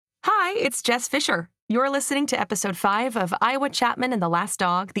Hi, it's Jess Fisher. You're listening to episode 5 of Iowa Chapman and the Last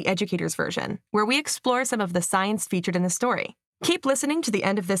Dog, the Educator's Version, where we explore some of the science featured in the story. Keep listening to the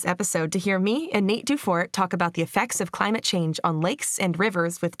end of this episode to hear me and Nate Dufort talk about the effects of climate change on lakes and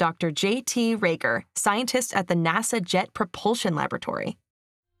rivers with Dr. J.T. Rager, scientist at the NASA Jet Propulsion Laboratory.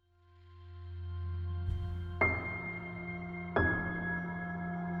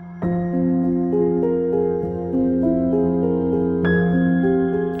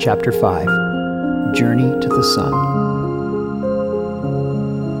 Chapter 5, Journey to the Sun.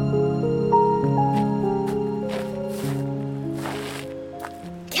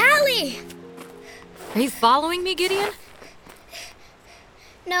 Callie! Are you following me, Gideon?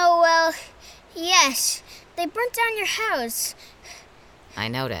 No, well, yes. They burnt down your house. I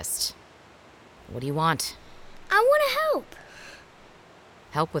noticed. What do you want? I want to help.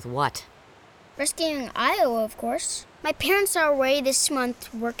 Help with what? Rescuing Iowa, of course. My parents are away this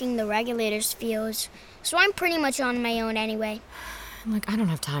month working the regulators' fields, so I'm pretty much on my own anyway. Look, I don't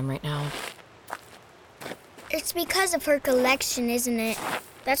have time right now. It's because of her collection, isn't it?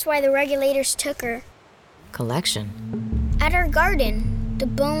 That's why the regulators took her. Collection? At her garden. The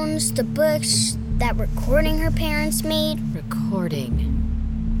bones, the books, that recording her parents made.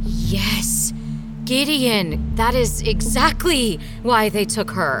 Recording. Yes! Gideon! That is exactly why they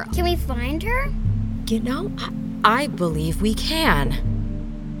took her. Can we find her? You know, I believe we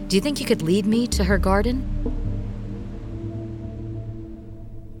can. Do you think you could lead me to her garden?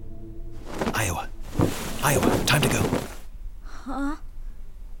 Iowa, time to go. Huh?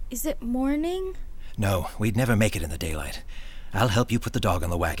 Is it morning? No, we'd never make it in the daylight. I'll help you put the dog on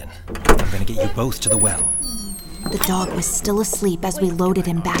the wagon. I'm gonna get you both to the well. The dog was still asleep as we loaded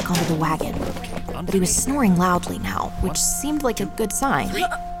him back onto the wagon. But he was snoring loudly now, which seemed like a good sign.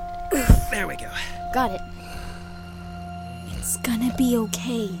 There we go. Got it. It's gonna be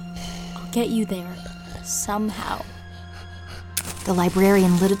okay. I'll get you there. Somehow. The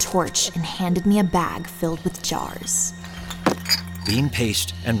librarian lit a torch and handed me a bag filled with jars. Bean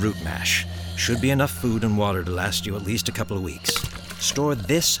paste and root mash. Should be enough food and water to last you at least a couple of weeks. Store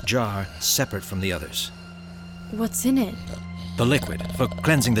this jar separate from the others. What's in it? The liquid for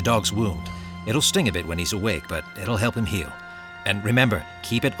cleansing the dog's wound. It'll sting a bit when he's awake, but it'll help him heal. And remember,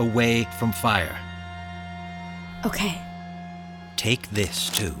 keep it away from fire. Okay. Take this,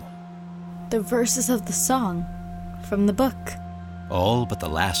 too. The verses of the song from the book. All but the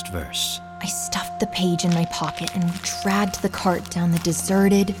last verse. I stuffed the page in my pocket and we dragged the cart down the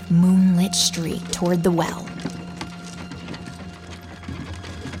deserted, moonlit street toward the well.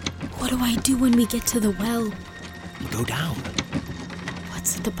 What do I do when we get to the well? Go down.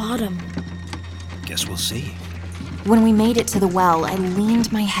 What's at the bottom? Guess we'll see. When we made it to the well, I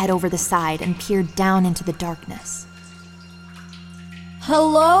leaned my head over the side and peered down into the darkness.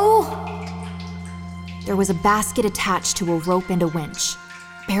 Hello? There was a basket attached to a rope and a winch,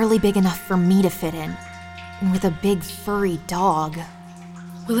 barely big enough for me to fit in, and with a big furry dog.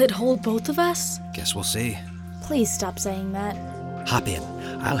 Will it hold both of us? Guess we'll see. Please stop saying that. Hop in.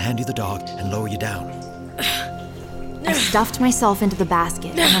 I'll hand you the dog and lower you down. I stuffed myself into the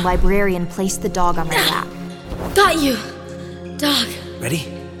basket, and the librarian placed the dog on my lap. Got you! Dog.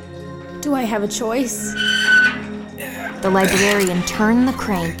 Ready? Do I have a choice? The librarian turned the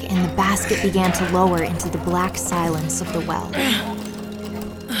crank, and the basket began to lower into the black silence of the well.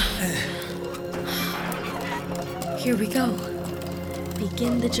 Here we go.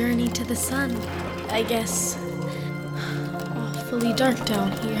 Begin the journey to the sun, I guess. Awfully dark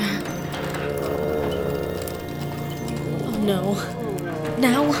down here. Oh no.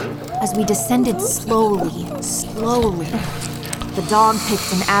 Now? As we descended slowly, the dog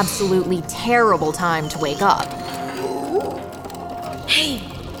picked an absolutely terrible time to wake up. Hey,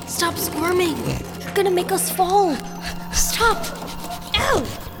 stop squirming. You're gonna make us fall. Stop. Ow!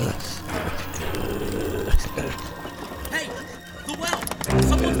 Hey, the well!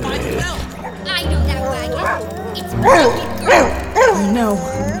 Someone find the well! I know that wagon. It's broken. Oh no.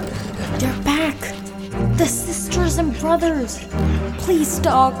 They're back. The sisters and brothers. Please,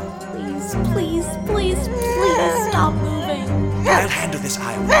 dog. Please stop moving. I'll handle this,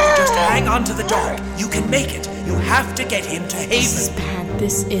 Iowa. Just hang on to the dog. You can make it. You have to get him to Haven. This is bad.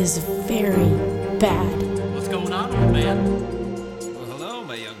 This is very bad. What's going on, old man? Well, hello,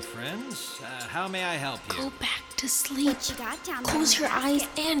 my young friends. How may I help you? Go back to sleep. What you got down Close there? your eyes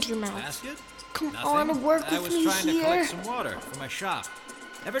and your mouth. Basket? Come Nothing? on, work with me I was trying to here. collect some water for my shop.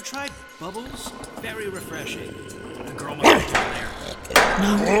 Ever tried bubbles? Very refreshing. The girl must be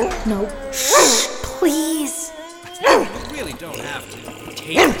down there. No. Shh, please. You really don't have to.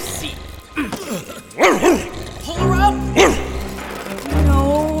 Take a seat. Pull her up!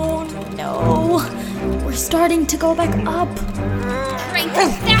 No. starting to go back up. Drink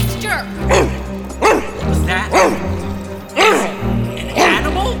faster! Was that an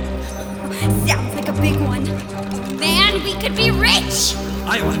animal? Sounds like a big one. Man, we could be rich!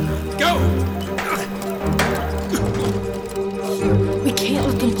 Iowa, go! We can't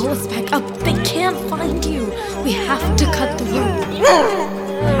let them pull us back up. They can't find you. We have to cut the rope.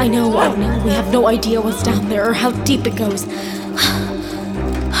 I know. We have no idea what's down there or how deep it goes.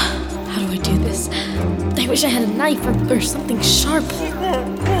 How do I do this? I wish I had a knife or something sharp.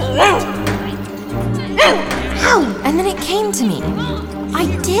 And then it came to me. I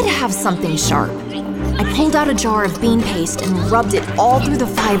did have something sharp. I pulled out a jar of bean paste and rubbed it all through the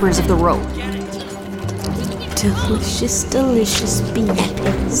fibers of the rope. Delicious, delicious bean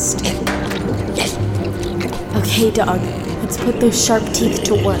paste. Okay, dog. Let's put those sharp teeth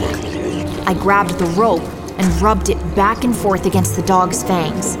to work. I grabbed the rope and rubbed it back and forth against the dog's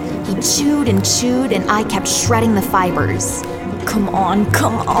fangs. He chewed, and I kept shredding the fibers. Come on,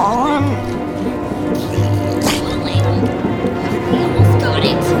 come on. Got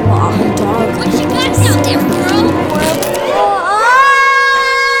it! Come on, dog. What you got down there, girl?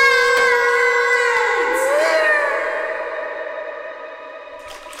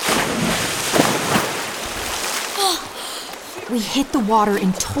 We hit the water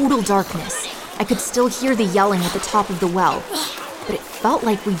in total darkness. I could still hear the yelling at the top of the well, but it felt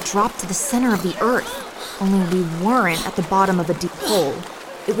like we dropped to the center of the earth, only we weren't at the bottom of a deep hole.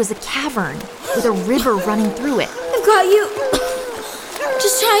 It was a cavern with a river running through it. I've got you.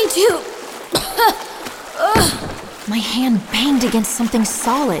 Just trying to. My hand banged against something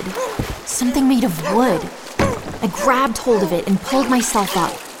solid, something made of wood. I grabbed hold of it and pulled myself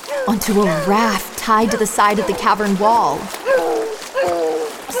up onto a raft tied to the side of the cavern wall.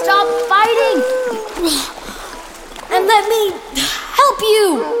 Stop fighting! And let me help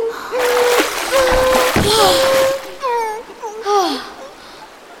you!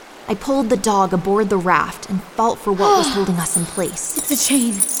 I pulled the dog aboard the raft and felt for what was holding us in place. It's a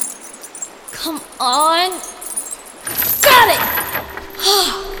chain. Come on! Got it!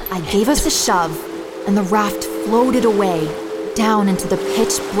 I gave us a shove, and the raft floated away, down into the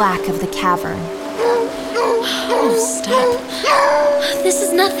pitch black of the cavern. Oh, stop. This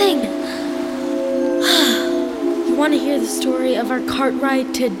is nothing. You want to hear the story of our cart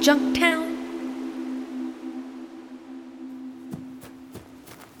ride to Junktown?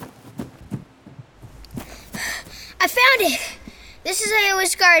 I found it! This is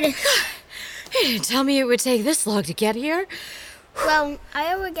Iowa's garden. You didn't tell me it would take this long to get here. Well,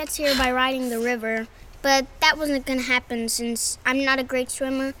 Iowa gets here by riding the river, but that wasn't gonna happen since I'm not a great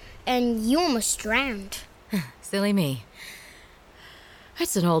swimmer and you almost drowned. Silly me.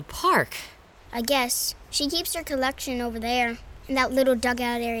 It's an old park. I guess. She keeps her collection over there, in that little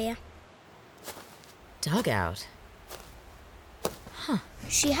dugout area. Dugout?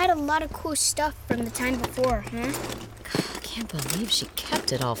 She had a lot of cool stuff from the time before, huh? I can't believe she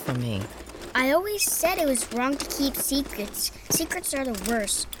kept it all from me. I always said it was wrong to keep secrets. Secrets are the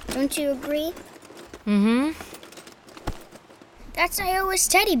worst. Don't you agree? Mm-hmm. That's Iowa's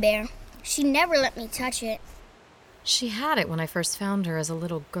teddy bear. She never let me touch it. She had it when I first found her as a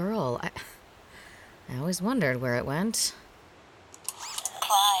little girl. I always wondered where it went.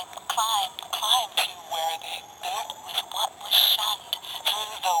 Climb to where they built with what was shunned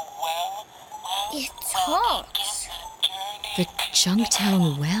through the well. It talks. The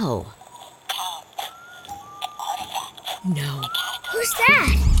Junktown Well. No. Who's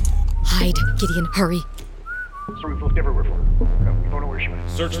that? Hide, Gideon, hurry. So we've looked everywhere for her. We don't know where she went.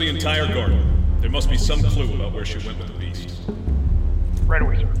 Search the entire garden. There must be some clue about where she went with the beast. Right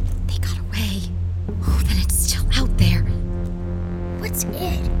away, sir. They got away. Oh, then it's still out there. What's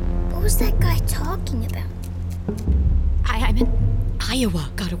it? What was that guy talking about? I meant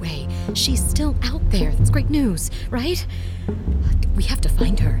Iowa got away. She's still out there. That's great news, right? We have to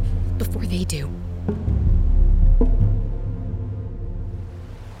find her before they do.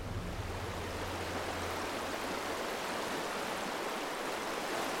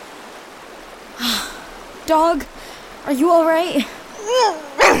 Dog, are you alright?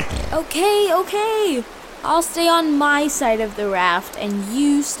 Okay. I'll stay on my side of the raft and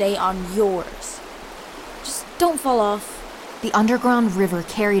you stay on yours. Just don't fall off. The underground river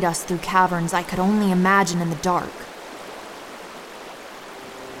carried us through caverns I could only imagine in the dark.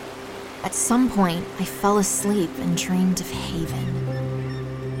 At some point, I fell asleep and dreamed of haven.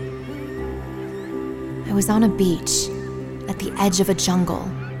 I was on a beach, at the edge of a jungle.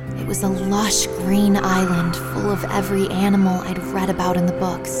 It was a lush green island full of every animal I'd read about in the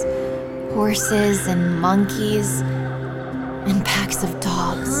books. Horses and monkeys and packs of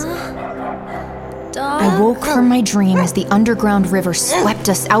dogs. I woke from my dream as the underground river swept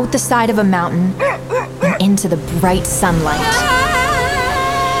us out the side of a mountain and into the bright sunlight.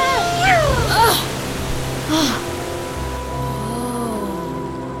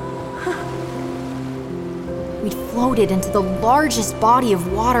 We'd floated into the largest body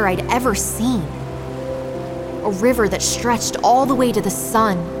of water I'd ever seen. A river that stretched all the way to the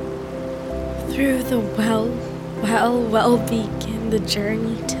sun. Through the well begin the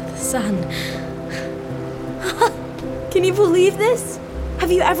journey to the sun. Can you believe this?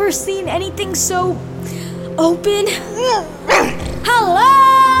 Have you ever seen anything so open?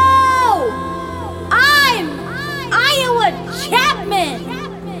 Hello! I'm Iowa Chapman!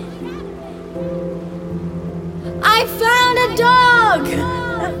 I found a dog!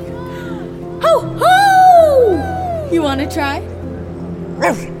 Ho ho! You wanna try?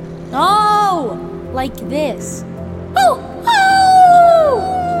 Oh, like this. Ho ho!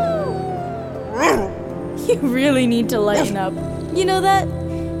 You really need to lighten up. You know that?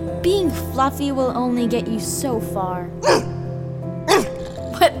 Being fluffy will only get you so far.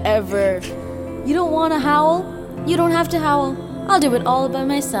 Whatever. You don't want to howl? You don't have to howl. I'll do it all by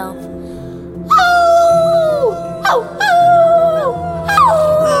myself. Oh! Oh! Oh!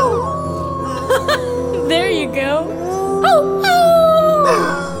 Oh! There you go. Oh!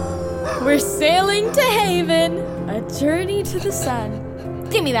 Oh! We're sailing to Haven. A journey to the sun.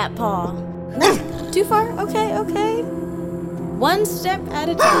 Give me that paw. Too far? Okay, okay. One step at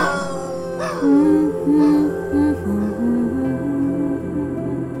a time.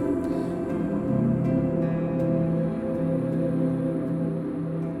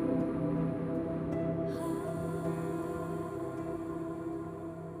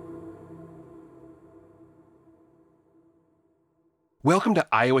 Welcome to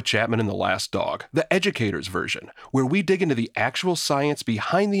Iowa Chapman and the Last Dog, the educator's version, where we dig into the actual science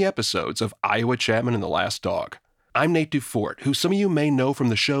behind the episodes of Iowa Chapman and the Last Dog. I'm Nate Dufort, who some of you may know from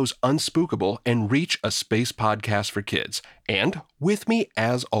the shows Unspookable and Reach, a space podcast for kids. And with me,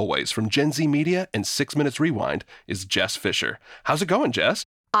 as always, from Gen Z Media and 6 Minutes Rewind, is Jess Fisher. How's it going, Jess?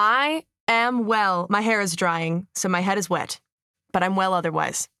 I am well. My hair is drying, so my head is wet. But I'm well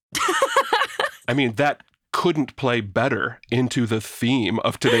otherwise. I mean, that couldn't play better into the theme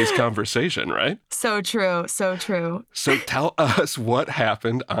of today's conversation, right? So true, so true. So tell us what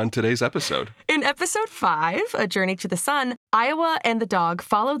happened on today's episode. In episode 5, A Journey to the Sun, Iowa and the dog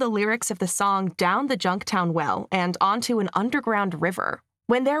follow the lyrics of the song down the Junktown Well and onto an underground river.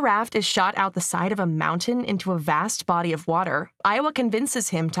 When their raft is shot out the side of a mountain into a vast body of water, Iowa convinces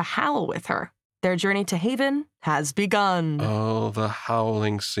him to howl with her. Their journey to Haven has begun. Oh, the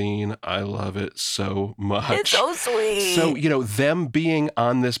howling scene. I love it so much. It's so sweet. So, them being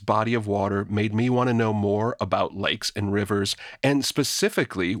on this body of water made me want to know more about lakes and rivers, and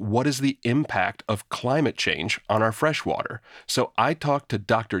specifically, what is the impact of climate change on our freshwater? So I talked to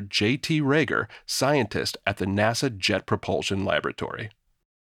Dr. J.T. Rager, scientist at the NASA Jet Propulsion Laboratory.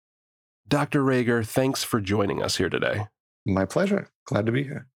 Dr. Rager, thanks for joining us here today. My pleasure. Glad to be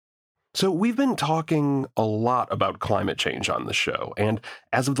here. So we've been talking a lot about climate change on the show, and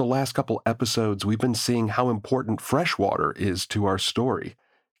as of the last couple episodes, we've been seeing how important freshwater is to our story.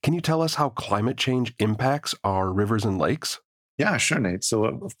 Can you tell us how climate change impacts our rivers and lakes? Yeah, sure, Nate. So,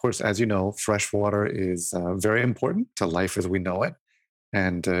 of course, as you know, freshwater is very important to life as we know it.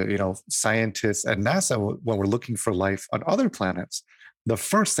 And, scientists at NASA, when we're looking for life on other planets, the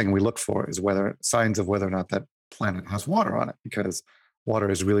first thing we look for is signs of whether or not that planet has water on it, because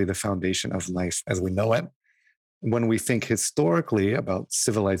water is really the foundation of life as we know it. When we think historically about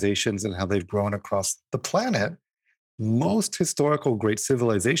civilizations and how they've grown across the planet, most historical great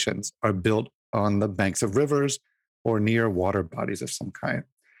civilizations are built on the banks of rivers or near water bodies of some kind.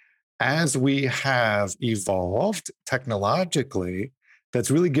 As we have evolved technologically,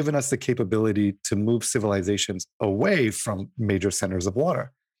 that's really given us the capability to move civilizations away from major centers of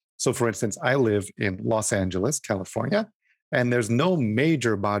water. So, for instance, I live in Los Angeles, California, and there's no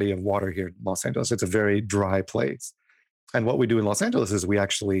major body of water here in Los Angeles. It's a very dry place. And what we do in Los Angeles is we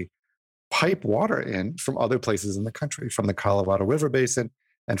actually pipe water in from other places in the country, from the Colorado River Basin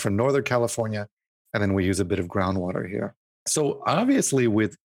and from Northern California. And then we use a bit of groundwater here. So obviously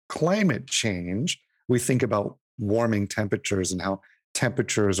with climate change, we think about warming temperatures and how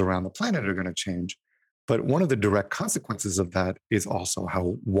temperatures around the planet are going to change. But one of the direct consequences of that is also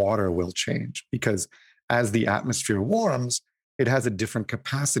how water will change, because as the atmosphere warms, it has a different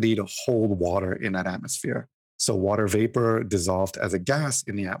capacity to hold water in that atmosphere. So water vapor dissolved as a gas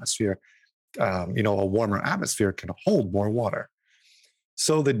in the atmosphere, a warmer atmosphere can hold more water.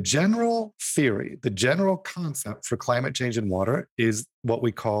 So the general theory, the general concept for climate change and water is what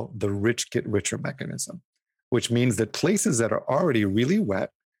we call the rich get richer mechanism, which means that places that are already really wet,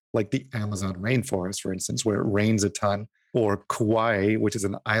 like the Amazon rainforest, for instance, where it rains a ton, or Kauai, which is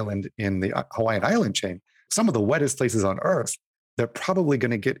an island in the Hawaiian island chain, some of the wettest places on Earth, they're probably going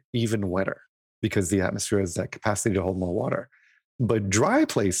to get even wetter because the atmosphere has that capacity to hold more water. But dry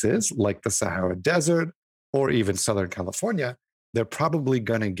places like the Sahara Desert or even Southern California, they're probably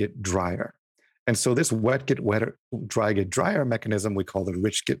going to get drier. And so this wet get wetter, dry get drier mechanism, we call the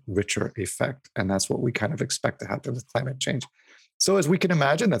rich get richer effect. And that's what we kind of expect to happen with climate change. So as we can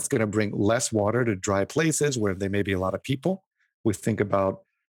imagine, that's going to bring less water to dry places where there may be a lot of people. We think about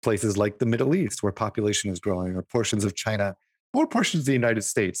places like the Middle East, where population is growing, or portions of China, or portions of the United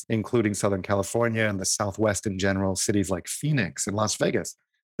States, including Southern California and the Southwest in general, cities like Phoenix and Las Vegas,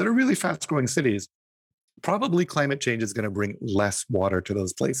 that are really fast-growing cities. Probably climate change is going to bring less water to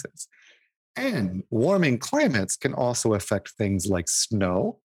those places. And warming climates can also affect things like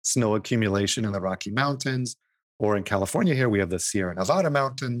snow accumulation in the Rocky Mountains, or in California here, we have the Sierra Nevada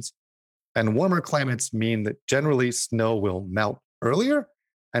mountains. And warmer climates mean that generally snow will melt earlier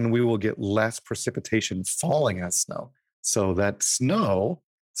and we will get less precipitation falling as snow. So that snow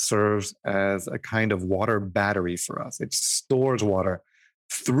serves as a kind of water battery for us. It stores water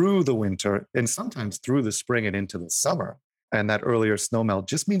through the winter and sometimes through the spring and into the summer. And that earlier snowmelt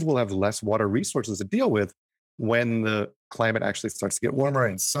just means we'll have less water resources to deal with when the climate actually starts to get warmer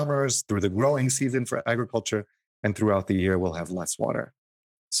in summers, through the growing season for agriculture, and throughout the year we'll have less water.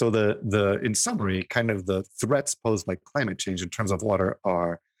 So in summary, kind of the threats posed by climate change in terms of water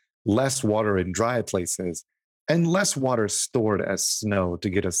are less water in dry places and less water stored as snow to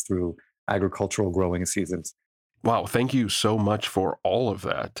get us through agricultural growing seasons. Wow, thank you so much for all of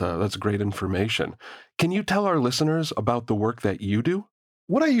that. That's great information. Can you tell our listeners about the work that you do?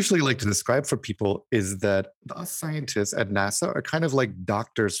 What I usually like to describe for people is that us scientists at NASA are kind of like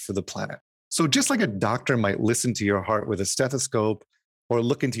doctors for the planet. So just like a doctor might listen to your heart with a stethoscope or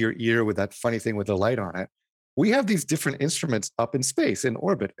look into your ear with that funny thing with the light on it, we have these different instruments up in space, in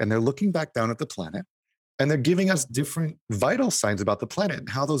orbit, and they're looking back down at the planet, and they're giving us different vital signs about the planet and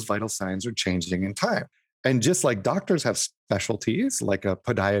how those vital signs are changing in time. And just like doctors have specialties, like a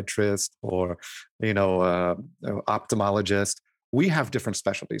podiatrist or ophthalmologist, we have different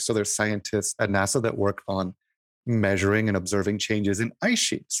specialties. So there's scientists at NASA that work on measuring and observing changes in ice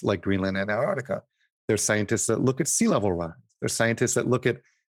sheets like Greenland and Antarctica. There's scientists that look at sea level rise. There's scientists that look at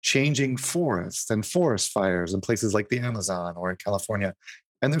changing forests and forest fires in places like the Amazon or in California.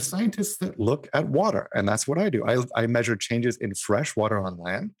 And there's scientists that look at water. And that's what I do. I measure changes in fresh water on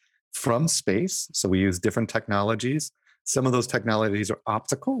land from space. So we use different technologies. Some of those technologies are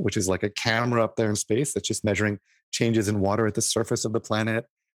optical, which is like a camera up there in space that's just measuring changes in water at the surface of the planet,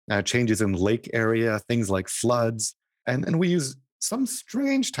 changes in lake area, things like floods. And we use some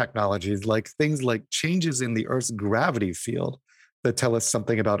strange technologies, like things like changes in the Earth's gravity field that tell us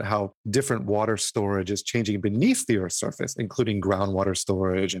something about how different water storage is changing beneath the Earth's surface, including groundwater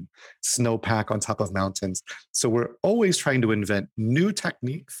storage and snowpack on top of mountains. So we're always trying to invent new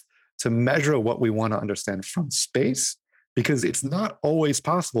techniques to measure what we want to understand from space, because it's not always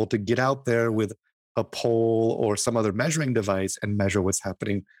possible to get out there with a pole or some other measuring device and measure what's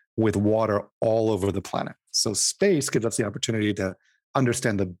happening with water all over the planet. So space gives us the opportunity to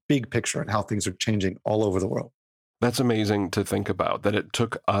understand the big picture and how things are changing all over the world. That's amazing to think about, that it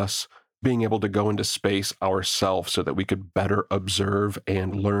took us being able to go into space ourselves so that we could better observe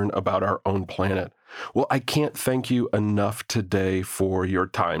and learn about our own planet. Well, I can't thank you enough today for your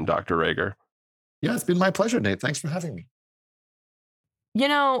time, Dr. Rager. Yeah, it's been my pleasure, Nate. Thanks for having me. You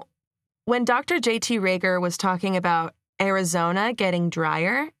know, when Dr. J.T. Rager was talking about Arizona getting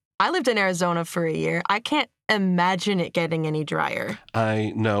drier, I lived in Arizona for a year. I can't imagine it getting any drier.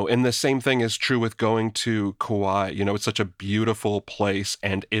 I know. And the same thing is true with going to Kauai. It's such a beautiful place,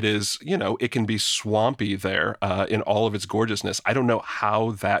 and it is, it can be swampy there in all of its gorgeousness. I don't know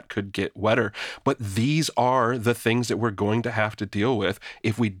how that could get wetter, but these are the things that we're going to have to deal with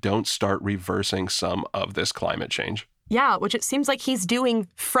if we don't start reversing some of this climate change. Yeah, which it seems like he's doing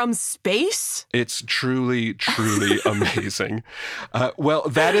from space. It's truly, truly amazing. Well,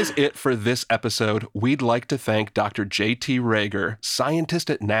 that is it for this episode. We'd like to thank Dr. J.T. Rager, scientist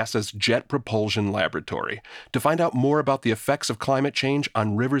at NASA's Jet Propulsion Laboratory. To find out more about the effects of climate change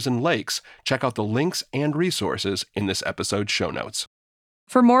on rivers and lakes, check out the links and resources in this episode's show notes.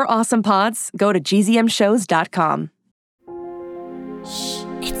 For more awesome pods, go to gzmshows.com.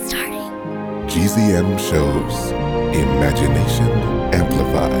 It's starting. GZM Shows. Imagination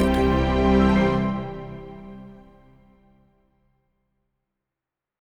Amplified.